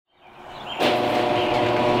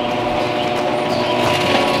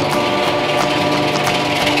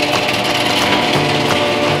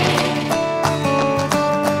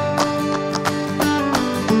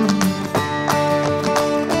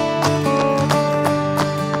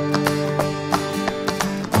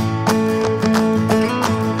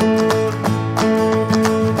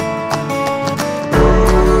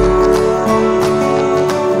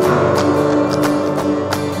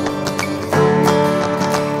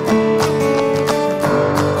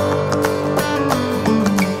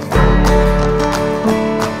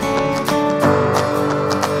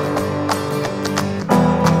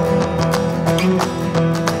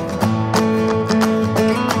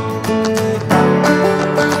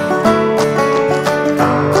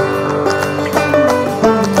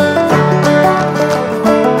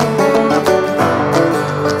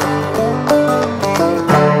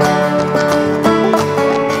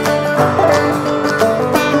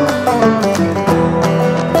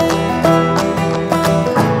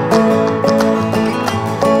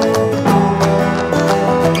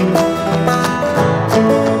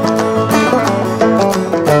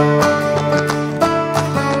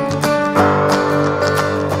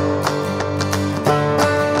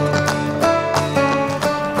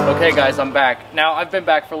Okay guys, I'm back. Now I've been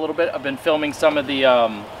back for a little bit. I've been filming some of the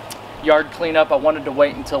yard cleanup. I wanted to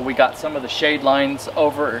wait until we got some of the shade lines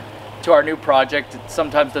over to our new project. It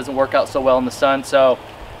sometimes doesn't work out so well in the sun, so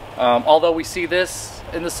although we see this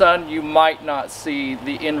in the sun, you might not see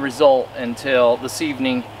the end result until this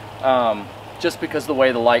evening, just because of the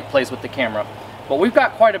way the light plays with the camera. But we've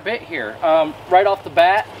got quite a bit here. Right off the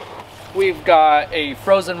bat, we've got a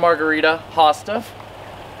frozen margarita hosta.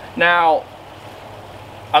 Now,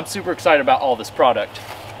 I'm super excited about all this product.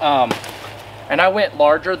 And I went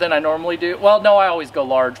larger than I normally do. Well, no, I always go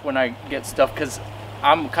large when I get stuff because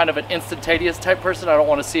I'm kind of an instantaneous type person. I don't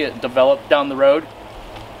want to see it develop down the road.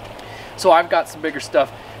 So I've got some bigger stuff.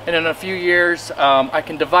 And in a few years, I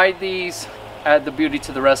can divide these, add the beauty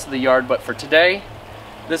to the rest of the yard. But for today,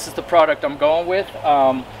 this is the product I'm going with.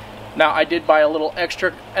 Now, I did buy a little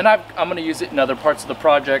extra, and I'm going to use it in other parts of the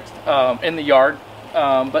project in the yard.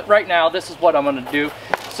 But right now, this is what I'm going to do.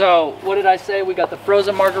 So, what did I say? We got the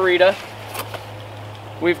frozen margarita.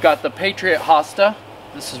 We've got the Patriot hosta.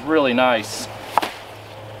 This is really nice.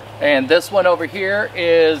 And this one over here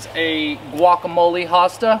is a guacamole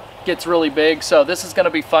hosta. Gets really big, so this is going to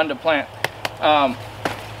be fun to plant.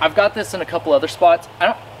 I've got this in a couple other spots.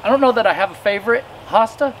 I don't know that I have a favorite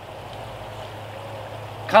hosta.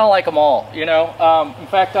 Kind of like them all, you know. In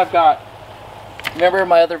fact, I've got, remember in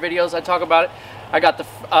my other videos I talk about it, I got the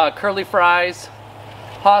curly fries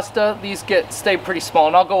hosta. These stay pretty small,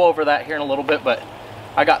 and I'll go over that here in a little bit, but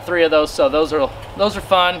I got 3 of those, so those are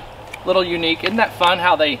fun, a little unique. Isn't that fun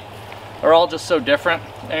how they are all just so different?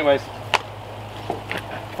 Anyways,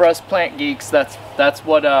 for us plant geeks, that's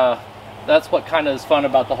what kind of is fun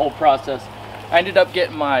about the whole process. I ended up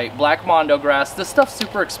getting my black mondo grass. This stuff's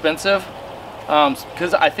super expensive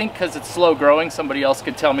because it's slow growing. Somebody else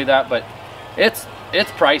could tell me that, but it's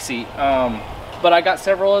pricey. But I got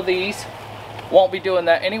several of these. Won't be doing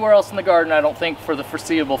that anywhere else in the garden, I don't think, for the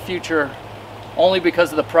foreseeable future, only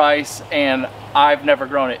because of the price, and I've never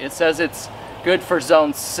grown it. It says it's good for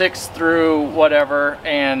zone 6 through whatever,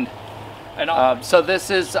 and so this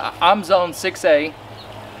is, I'm zone 6A,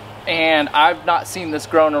 and I've not seen this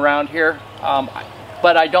grown around here,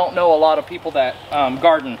 but I don't know a lot of people that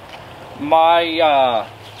garden. My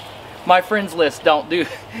friends list don't do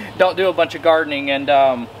a bunch of gardening,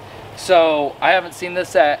 and so I haven't seen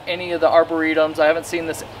this at any of the arboretums. I haven't seen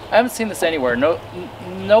this anywhere.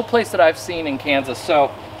 No place that I've seen in Kansas. So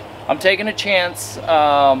I'm taking a chance.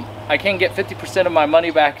 I can get 50% of my money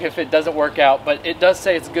back if it doesn't work out, but it does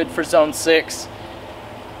say it's good for zone 6.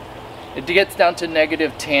 It gets down to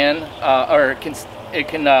 -10, or it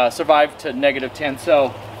can survive to -10.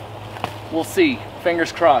 So we'll see.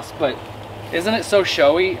 Fingers crossed. But isn't it so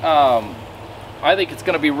showy? I think it's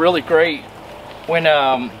going to be really great when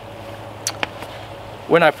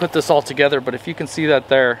I put this all together. But if you can see that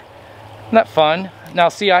there, isn't that fun? Now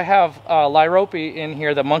see, I have lyrope in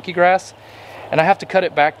here, the monkey grass, and I have to cut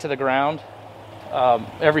it back to the ground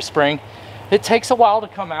every spring. It takes a while to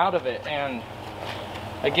come out of it, and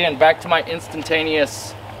again, back to my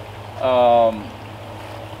instantaneous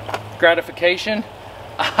gratification.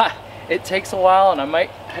 It takes a while, and I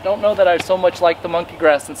don't know that I so much like the monkey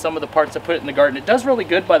grass in some of the parts I put it in the garden. It does really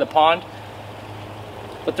good by the pond,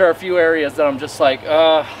 but there are a few areas that I'm just like,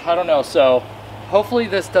 I don't know. So hopefully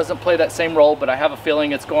this doesn't play that same role, but I have a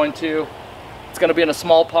feeling it's going to. It's going to be in a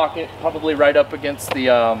small pocket, probably right up against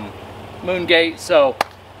the moon gate, so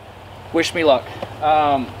wish me luck.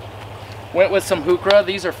 Went with some heuchera.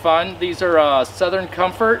 These are fun. These are Southern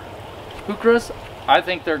Comfort heucheras. I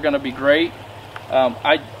think they're going to be great.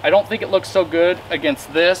 I don't think it looks so good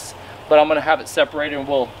against this, but I'm going to have it separated, and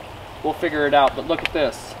we'll figure it out. But look at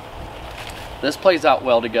this. This plays out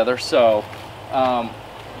well together. So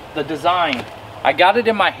the design, I got it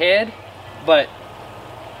in my head, but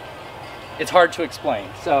it's hard to explain.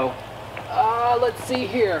 So let's see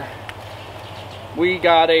here. We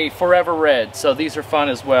got a Forever Red, so these are fun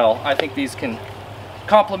as well. I think these can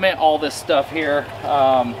complement all this stuff here.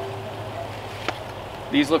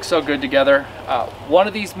 These look so good together. One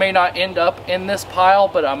of these may not end up in this pile,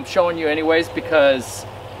 but I'm showing you anyways because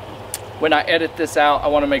when I edit this out, I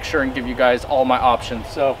want to make sure and give you guys all my options.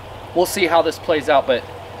 So we'll see how this plays out, but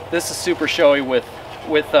this is super showy with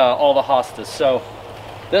all the hostas. So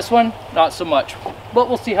this one, not so much, but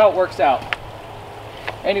we'll see how it works out.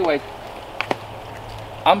 Anyway,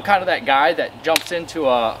 I'm kind of that guy that jumps into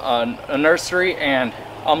a nursery and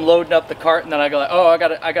I'm loading up the cart, and then I go like, oh, I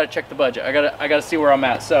gotta check the budget. I gotta see where I'm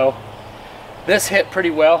at. So this hit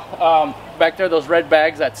pretty well. Back there, those red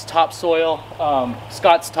bags, that's topsoil,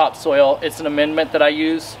 Scott's topsoil. It's an amendment that I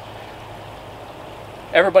use.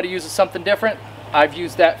 Everybody uses something different. I've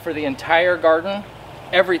used that for the entire garden.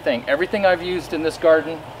 everything I've used in this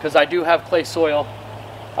garden, because I do have clay soil,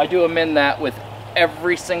 I do amend that with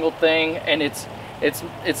every single thing, and it's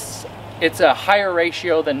a higher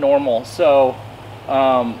ratio than normal. So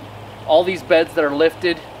all these beds that are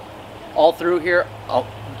lifted all through here,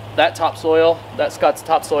 that topsoil, that Scott's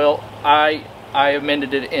topsoil, I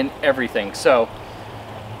amended it in everything. So,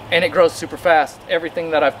 and it grows super fast,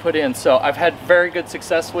 everything that I've put in. So I've had very good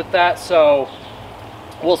success with that. So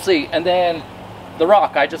we'll see. And then the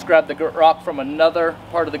rock, I just grabbed the rock from another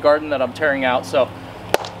part of the garden that I'm tearing out. So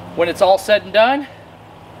when it's all said and done,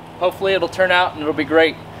 hopefully it'll turn out and it'll be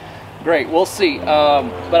great. We'll see.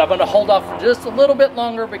 But I'm going to hold off just a little bit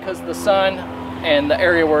longer because the sun and the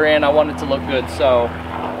area we're in, I want it to look good. So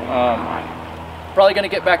probably going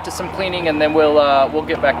to get back to some cleaning, and then we'll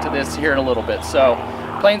get back to this here in a little bit. So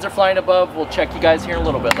planes are flying above. We'll check you guys here in a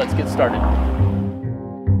little bit. Let's get started.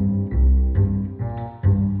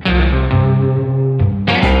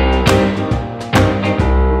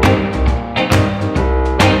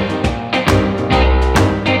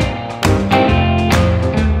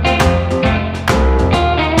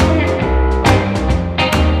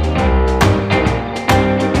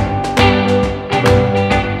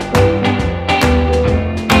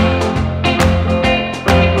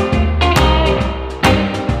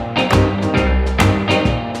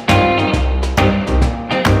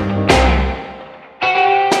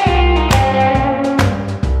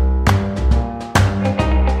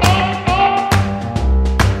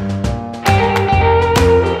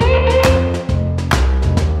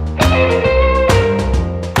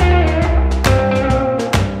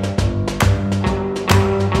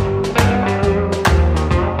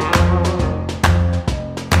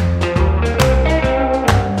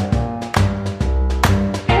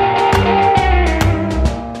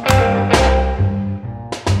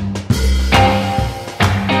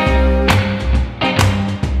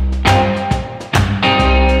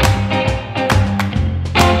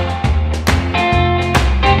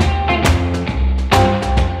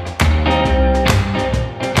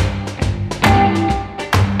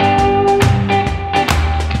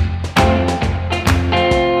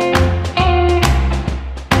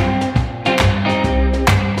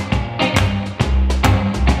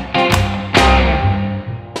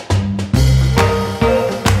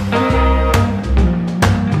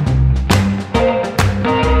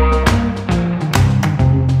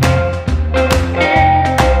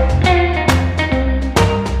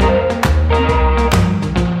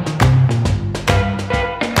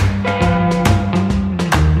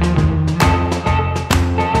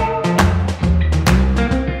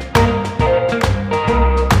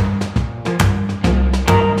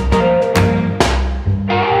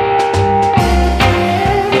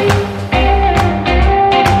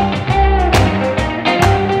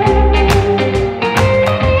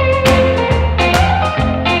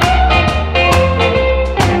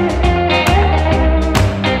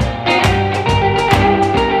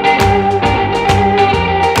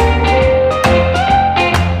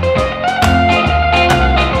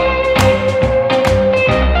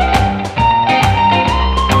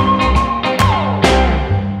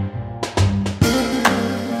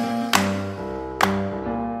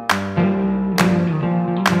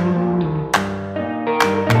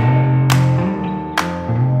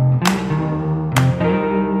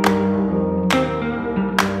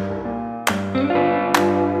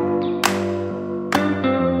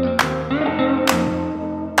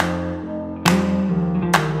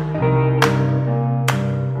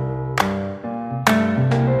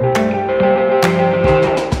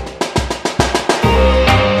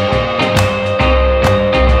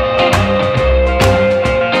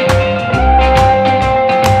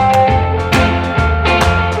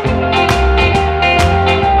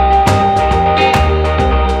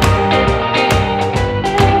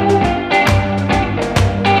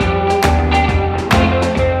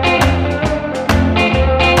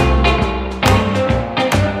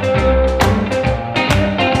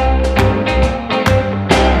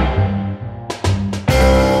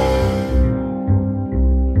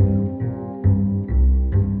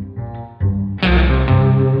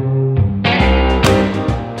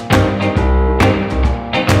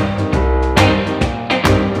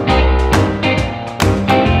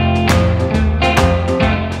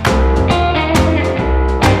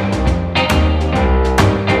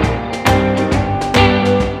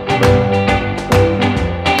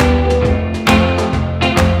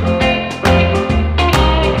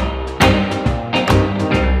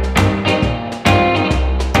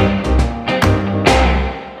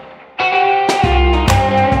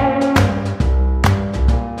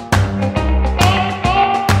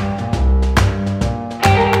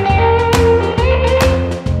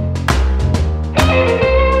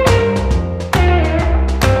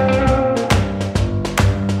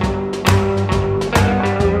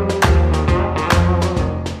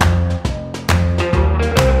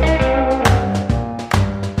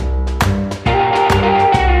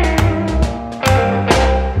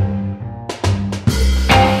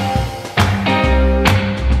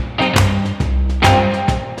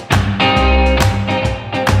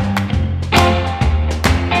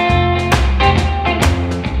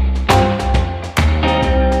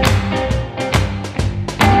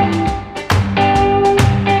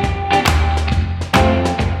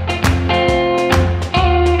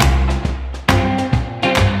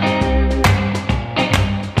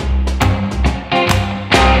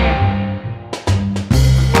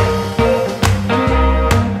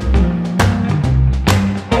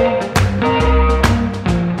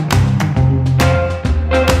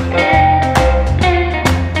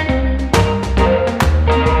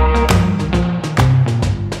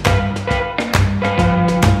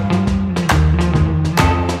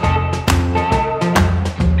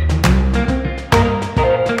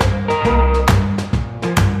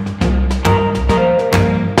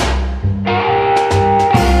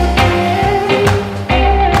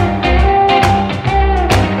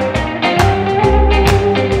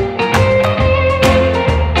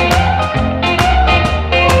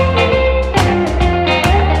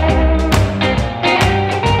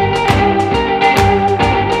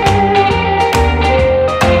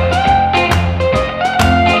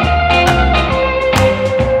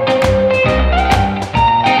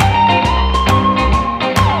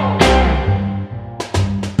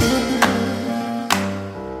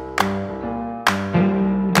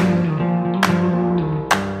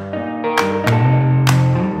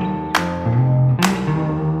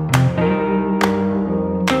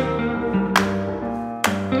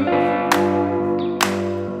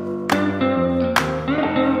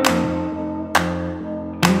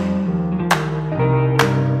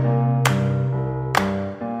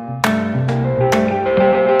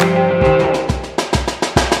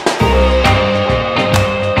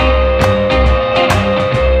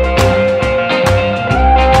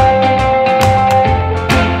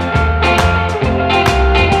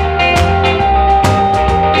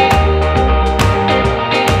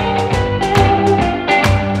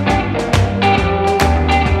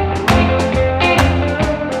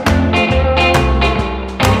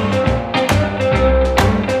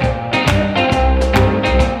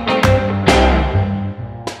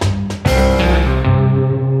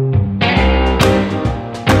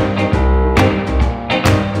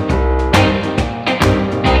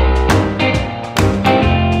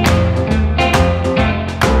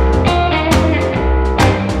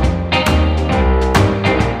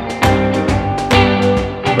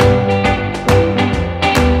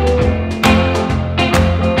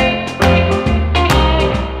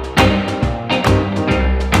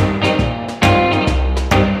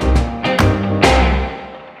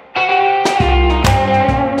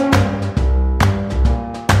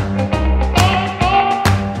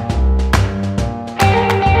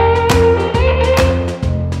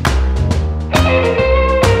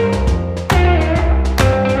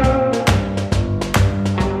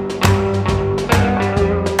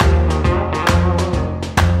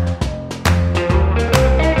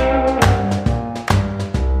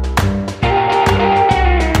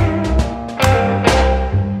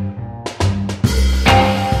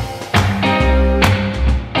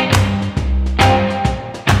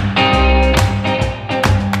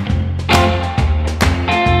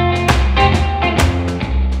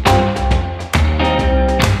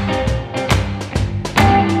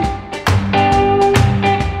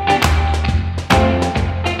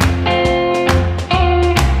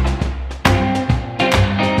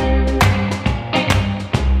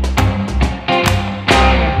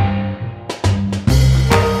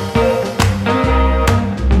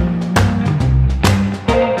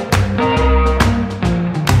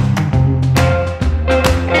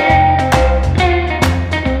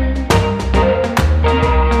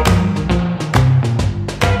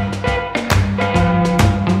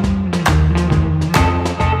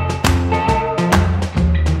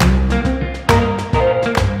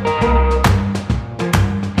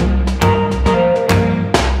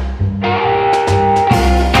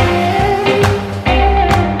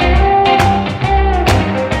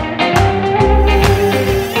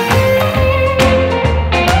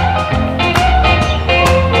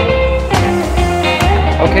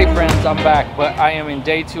 back, but I am in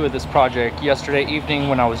day 2 of this project. Yesterday evening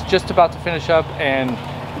when I was just about to finish up and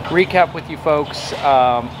recap with you folks,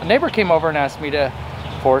 a neighbor came over and asked me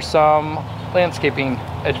for some landscaping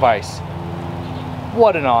advice.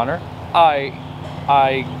 What an honor.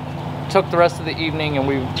 I took the rest of the evening and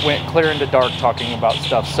we went clear into dark talking about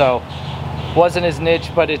stuff. So wasn't his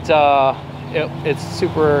niche, but it's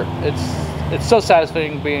so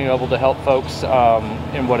satisfying being able to help folks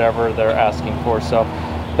in whatever they're asking for. So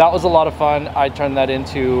that was a lot of fun. I turned that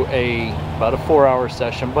into about a 4-hour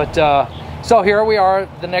session. But so here we are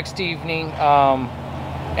the next evening,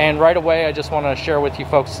 and right away I just want to share with you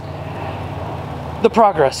folks the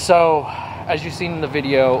progress. So as you've seen in the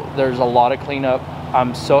video, there's a lot of cleanup.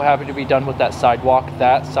 I'm so happy to be done with that sidewalk.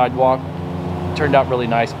 That sidewalk turned out really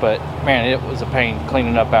nice, but man, it was a pain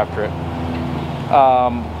cleaning up after it.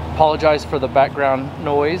 Apologize for the background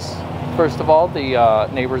noise. First of all, the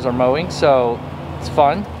neighbors are mowing, so it's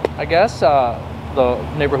fun, I guess.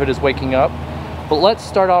 The neighborhood is waking up. But let's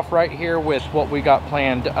start off right here with what we got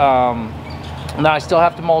planned. Now I still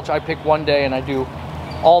have to mulch. I pick one day and I do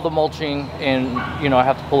all the mulching, and I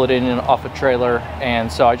have to pull it in and off a trailer,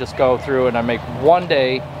 and so I just go through and I make one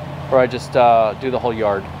day where I just do the whole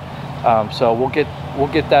yard. So we'll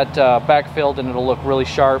get that backfilled and it'll look really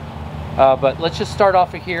sharp. But let's just start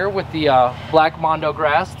off of here with the black mondo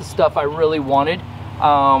grass, the stuff I really wanted.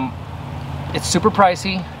 It's super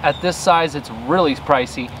pricey. At this size, it's really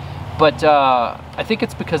pricey. But I think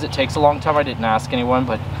it's because it takes a long time. I didn't ask anyone,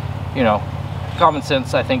 but common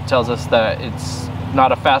sense I think tells us that it's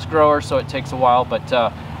not a fast grower, so it takes a while. But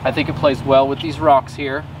I think it plays well with these rocks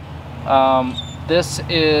here. This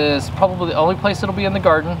is probably the only place it'll be in the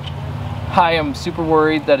garden. I am super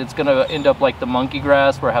worried that it's going to end up like the monkey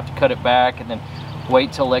grass, where I have to cut it back and then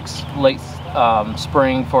wait till late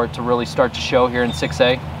spring for it to really start to show here in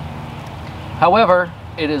 6A. However,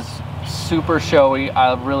 it is super showy.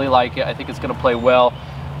 I really like it. I think it's going to play well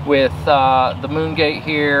with the moon gate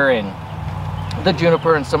here and the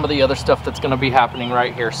juniper and some of the other stuff that's going to be happening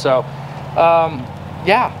right here. So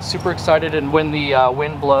yeah, super excited. And when the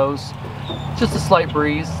wind blows, just a slight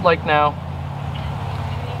breeze like now,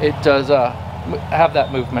 it does have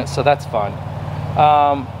that movement, so that's fun.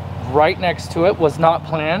 Right next to it was not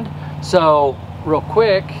planned, so real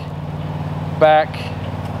quick, back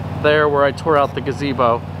there where I tore out the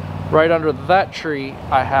gazebo, right under that tree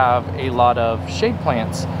I have a lot of shade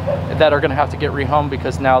plants that are going to have to get rehomed,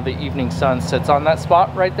 because now the evening sun sits on that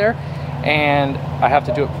spot right there, and I have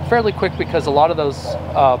to do it fairly quick because a lot of those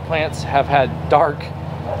plants have had dark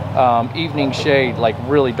evening shade, like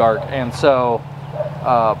really dark, and so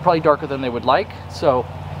probably darker than they would like. So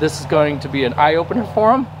this is going to be an eye-opener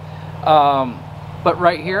for them. But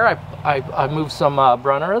right here I moved some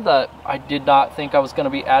Brunner that I did not think I was going to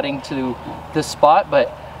be adding to this spot, but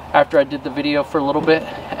after I did the video for a little bit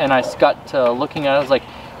and I got to looking at it, I was like,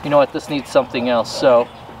 you know what, this needs something else. So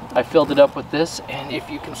I filled it up with this, and if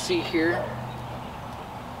you can see here,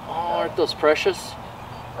 oh, aren't those precious?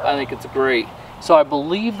 I think it's great. So I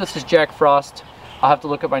believe this is Jack Frost. I'll have to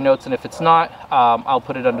look at my notes, and if it's not, I'll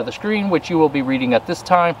put it under the screen, which you will be reading at this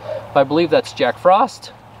time. But I believe that's Jack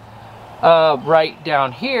Frost. Right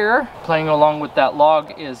down here, playing along with that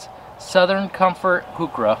log, is Southern Comfort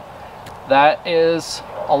Heuchera. That is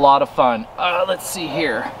a lot of fun. Let's see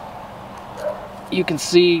here. You can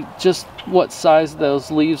see just what size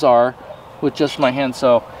those leaves are with just my hand,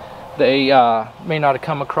 so they may not have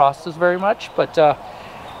come across as very much, but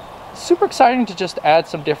super exciting to just add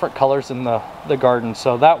some different colors in the garden.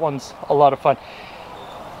 So that one's a lot of fun.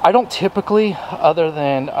 I don't typically, other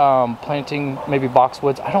than planting maybe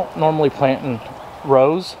boxwoods, I don't normally plant in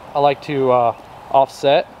rows. I like to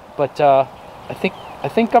offset, but I think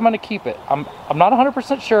I'm gonna keep it. I'm not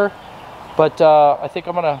 100% sure, but I think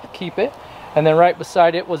I'm gonna keep it. And then right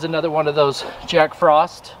beside it was another one of those Jack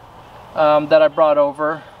Frost that I brought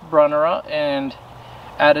over, Brunnera, and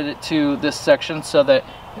added it to this section so that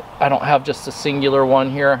I don't have just a singular one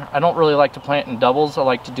here. I don't really like to plant in doubles. I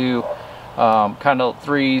like to do kind of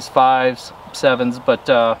 3s, 5s, 7s, but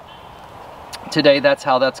today that's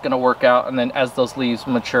how that's going to work out. And then as those leaves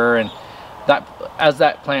mature and as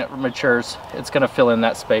that plant matures, it's going to fill in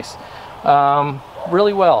that space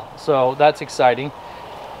really well. So that's exciting.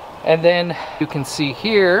 And then you can see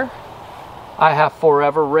here I have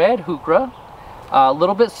Forever Red Heuchera, a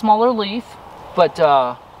little bit smaller leaf, but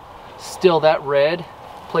still that red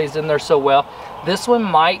plays in there so well. This one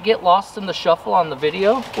might get lost in the shuffle on the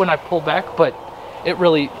video when I pull back, but it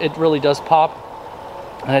really does pop,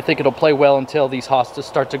 and I think it'll play well until these hostas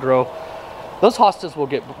start to grow. Those hostas will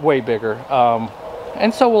get way bigger,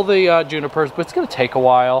 and so will the junipers, but it's going to take a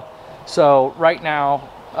while. So right now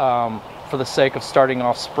for the sake of starting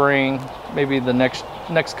off spring, maybe the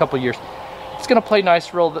next couple years. It's gonna play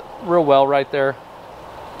nice real well right there.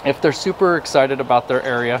 If they're super excited about their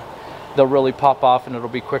area, they'll really pop off and it'll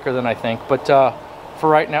be quicker than I think. But for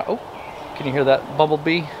right now, oh, can you hear that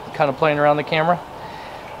bumblebee kind of playing around the camera?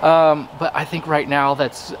 But I think right now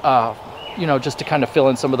that's, you know, just to kind of fill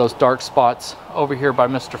in some of those dark spots over here by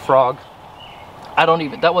Mr. Frog.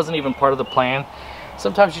 That wasn't even part of the plan.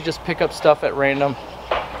 Sometimes you just pick up stuff at random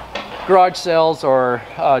garage sales or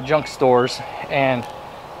junk stores, and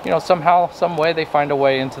you know, somehow, some way they find a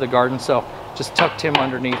way into the garden. So just tucked him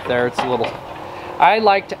underneath there. It's a little, I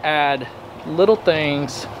like to add little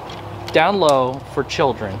things down low for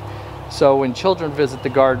children. So when children visit the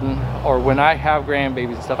garden, or when I have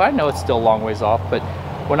grandbabies and stuff, I know it's still a long ways off, but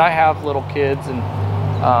when I have little kids and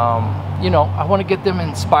you know, I want to get them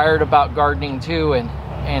inspired about gardening too,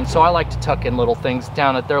 and so I like to tuck in little things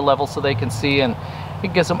down at their level so they can see, and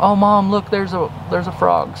it gets them, oh mom, look, there's a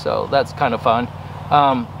frog. So that's kind of fun.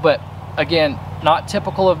 But again, not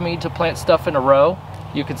typical of me to plant stuff in a row.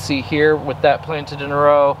 You can see here with that planted in a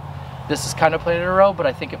row, this is kind of planted in a row, but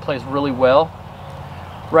I think it plays really well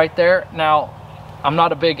right there. Now, I'm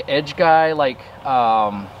not a big edge guy like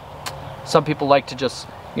some people like to just,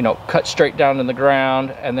 you know, cut straight down in the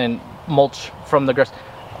ground and then mulch from the grass.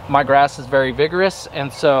 My grass is very vigorous,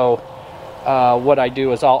 and so what I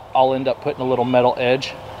do is I'll end up putting a little metal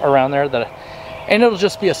edge around there and it'll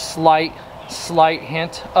just be a slight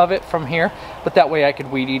hint of it from here, but that way I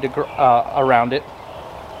could weed eat around it.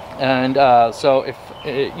 And so if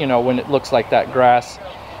you know, when it looks like that grass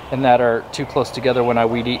and that are too close together when I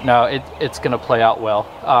weed eat, no, it's gonna play out well.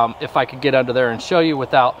 If I could get under there and show you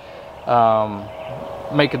without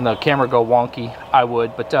making the camera go wonky, I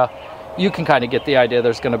would, but you can kind of get the idea.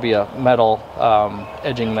 There's going to be a metal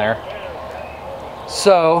edging there.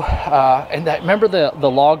 So and that, remember the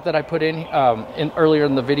log that I put in earlier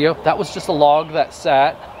in the video? That was just a log that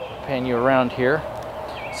sat, pan you around here.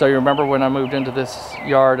 So you remember when I moved into this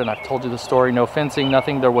yard, and I've told you the story, no fencing,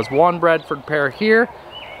 nothing. There was one Bradford pear here,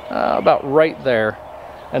 about right there,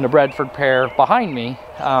 and a Bradford pear behind me.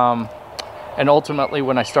 And ultimately,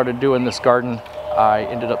 when I started doing this garden, I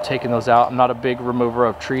ended up taking those out. I'm not a big remover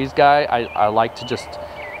of trees guy. I like to just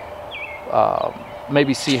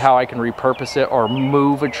maybe see how I can repurpose it or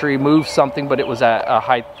move a tree, move something, but it was at a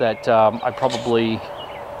height that I probably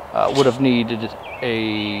would have needed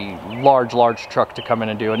a large truck to come in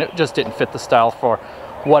and do, and it just didn't fit the style for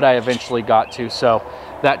what I eventually got to. So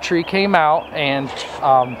that tree came out, and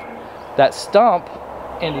that stump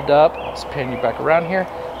ended up, let's pan you back around here,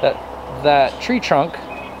 that tree trunk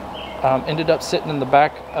ended up sitting in the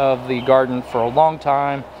back of the garden for a long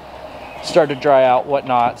time, started to dry out,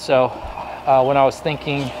 whatnot. So when I was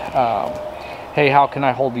thinking, hey, how can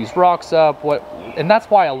I hold these rocks up? And that's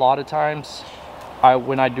why a lot of times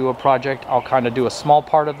when I do a project, I'll kind of do a small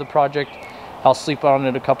part of the project. I'll sleep on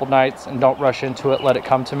it a couple nights and don't rush into it, let it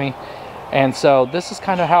come to me. And so this is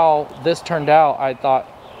kind of how this turned out. I thought,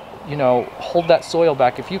 you know, hold that soil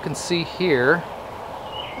back. If you can see here,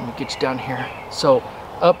 let me get you down here. So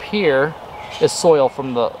up here is soil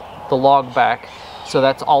from the log back, so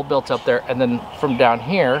that's all built up there, and then from down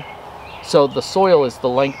here, so the soil is the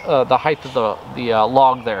length, the height of the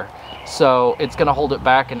log there, so it's going to hold it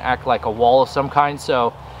back and act like a wall of some kind.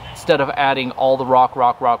 So instead of adding all the rock,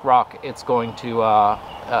 it's going to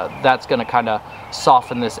that's going to kind of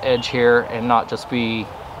soften this edge here and not just be,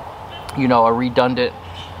 you know, a redundant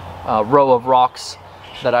row of rocks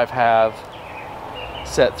that I've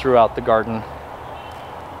set throughout the garden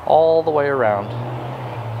all the way around.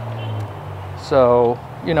 So,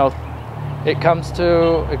 you know, it comes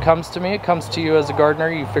to me, it comes to you as a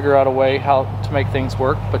gardener. You figure out a way how to make things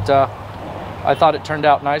work. But I thought it turned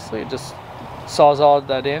out nicely. It just sawzalled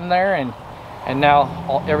that in there, and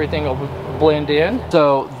now everything will blend in.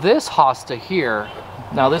 So this hosta here,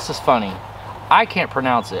 now this is funny. I can't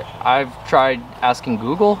pronounce it. I've tried asking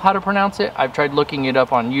Google how to pronounce it. I've tried looking it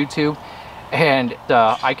up on YouTube, and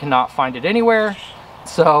I cannot find it anywhere.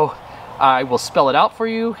 So I will spell it out for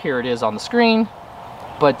you. Here it is on the screen.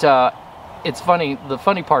 But it's funny, the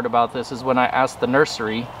funny part about this is when I asked the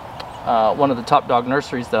nursery, one of the top dog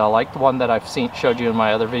nurseries that I like, the one that I've showed you in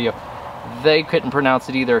my other video, they couldn't pronounce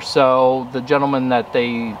it either. So the gentleman that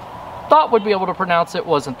they thought would be able to pronounce it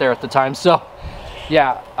wasn't there at the time. So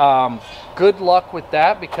yeah, good luck with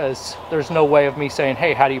that, because there's no way of me saying,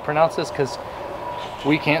 hey, how do you pronounce this? Because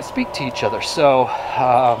we can't speak to each other. So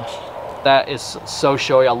that is so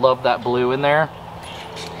showy. I love that blue in there.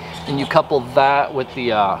 And you couple that with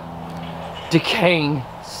the decaying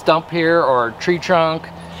stump here or tree trunk,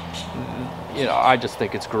 you know, I just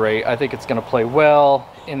think it's great. I think it's going to play well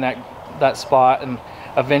in that that spot, and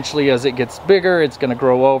eventually as it gets bigger, it's going to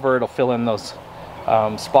grow over. It'll fill in those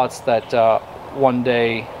spots that one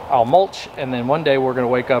day I'll mulch, and then one day we're going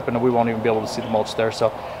to wake up and we won't even be able to see the mulch there. So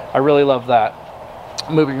I really love that.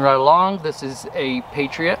 Moving right along, this is a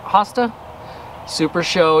Patriot hosta. Super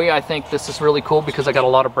showy. I think this is really cool because I got a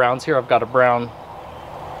lot of browns here. I've got a brown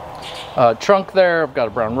trunk there, I've got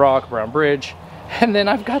a brown rock, brown bridge, and then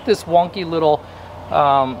I've got this wonky little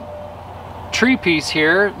tree piece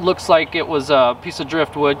here. Looks like it was a piece of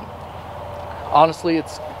driftwood. Honestly,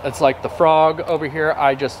 it's like the frog over here.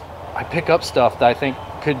 I pick up stuff that I think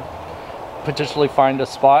could potentially find a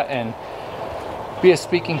spot and be a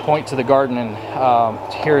speaking point to the garden,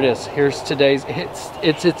 and here it is. Here's today's,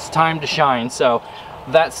 it's time to shine. So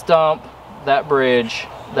that stump, that bridge,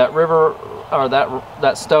 that river, or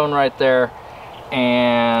that stone right there,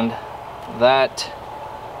 and that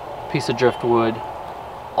piece of driftwood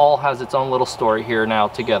all has its own little story here now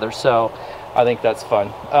together. So I think that's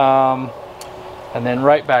fun. And then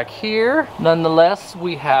right back here, nonetheless,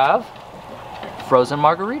 we have frozen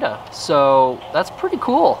margarita. So that's pretty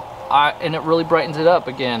cool. And it really brightens it up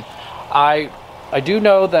again. I do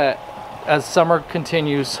know that as summer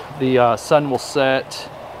continues, the sun will set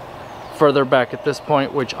further back at this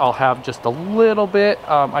point, which I'll have just a little bit.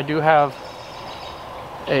 I do have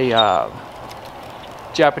a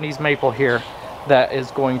Japanese maple here that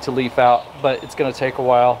is going to leaf out, but it's going to take a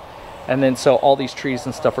while. And then so all these trees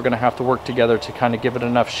and stuff are going to have to work together to kind of give it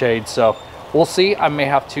enough shade. So we'll see. I may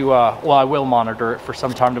have to, well, I will monitor it for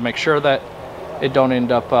some time to make sure that it don't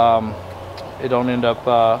end up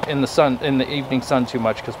in the sun, in the evening sun too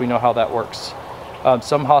much, because we know how that works.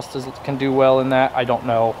 Some hostas can do well in that. I don't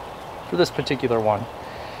know for this particular one.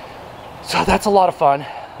 So that's a lot of fun.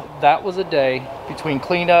 That was a day between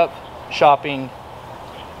cleanup, shopping,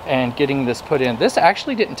 and getting this put in. This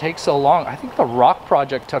actually didn't take so long. I think the rock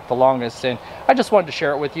project took the longest, and I just wanted to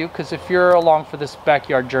share it with you because if you're along for this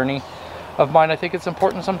backyard journey of mine, I think it's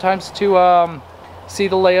important sometimes to see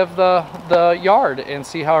the lay of the yard and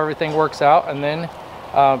see how everything works out, and then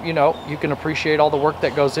you know, you can appreciate all the work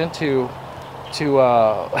that goes into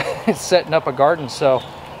setting up a garden. So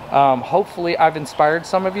hopefully I've inspired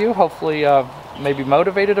some of you, hopefully maybe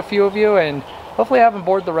motivated a few of you, and hopefully I haven't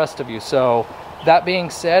bored the rest of you. So that being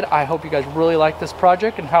said, I hope you guys really like this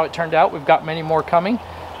project and how it turned out. We've got many more coming.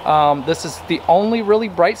 This is the only really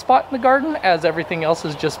bright spot in the garden, as everything else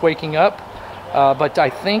is just waking up. But I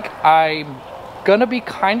think I'm gonna be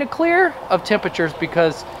kind of clear of temperatures,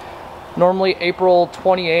 because normally April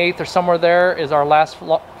 28th or somewhere there is our last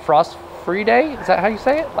frost free day. Is that how you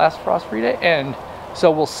say it? Last frost free day? And so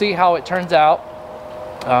we'll see how it turns out.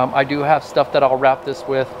 I do have stuff that I'll wrap this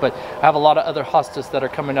with, but I have a lot of other hostas that are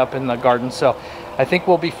coming up in the garden, so I think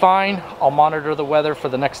we'll be fine. I'll monitor the weather for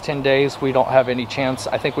the next 10 days. We don't have any chance.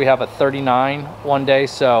 I think we have a 39 one day,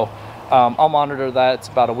 so I'll monitor that. It's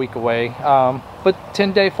about a week away, but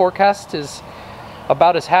 10-day forecast is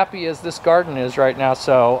about as happy as this garden is right now.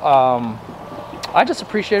 So I just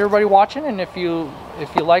appreciate everybody watching, and if you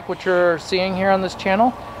like what you're seeing here on this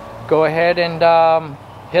channel, go ahead and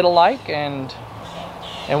hit a like, and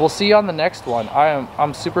we'll see you on the next one.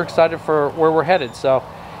 I'm super excited for where we're headed. So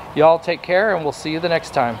y'all take care, and we'll see you the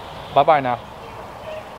next time. Bye bye now.